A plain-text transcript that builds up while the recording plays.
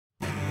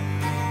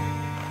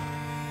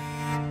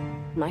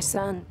My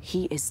son,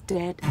 he is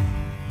dead.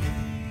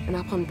 And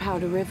up on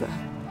Powder River,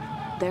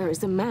 there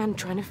is a man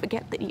trying to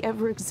forget that he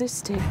ever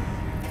existed.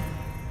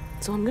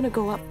 So I'm gonna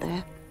go up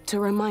there to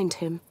remind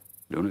him.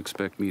 Don't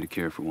expect me to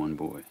care for one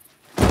boy.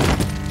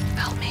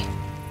 Help me,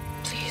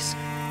 please.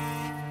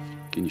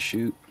 Can you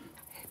shoot?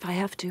 If I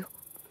have to.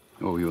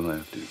 Oh, you'll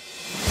have to.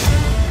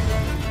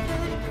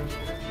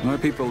 My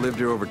people lived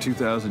here over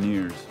 2,000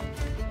 years.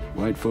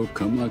 White folk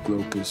come like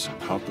locusts,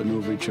 hopping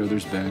over each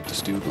other's back to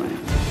steal land.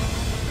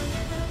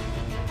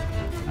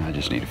 I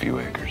just need a few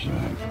acres.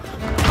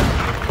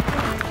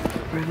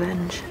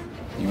 Revenge.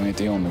 You ain't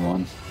the only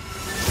one.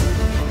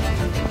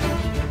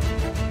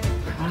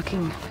 I'm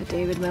looking for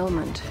David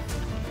Melmond.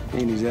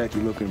 Ain't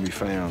exactly looking to be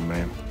found,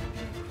 ma'am.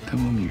 The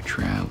woman you're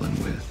traveling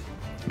with,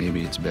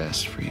 maybe it's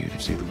best for you to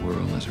see the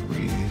world as it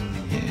really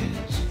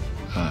is.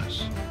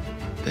 Us.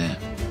 Them.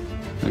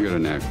 I got a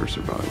knack for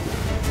survival.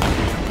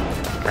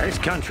 This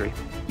country,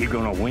 you're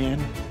gonna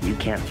win. You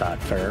can't fight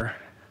fair.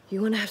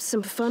 You wanna have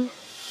some fun?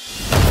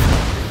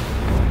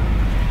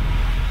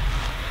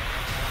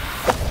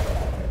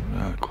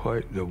 Not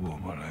quite the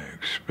woman I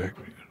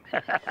expected.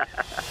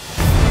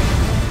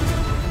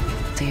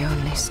 The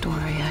only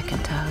story I can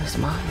tell is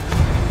mine.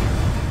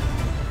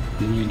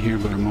 You ain't here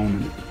but a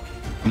moment.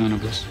 None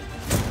of us.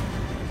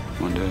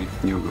 One day,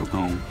 you'll go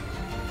home.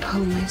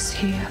 Home is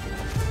here.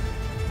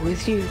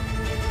 With you.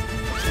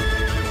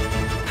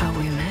 How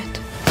we met.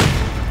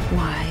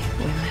 Why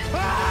we met.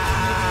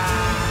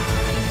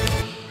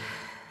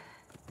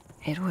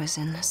 It was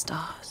in the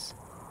stars.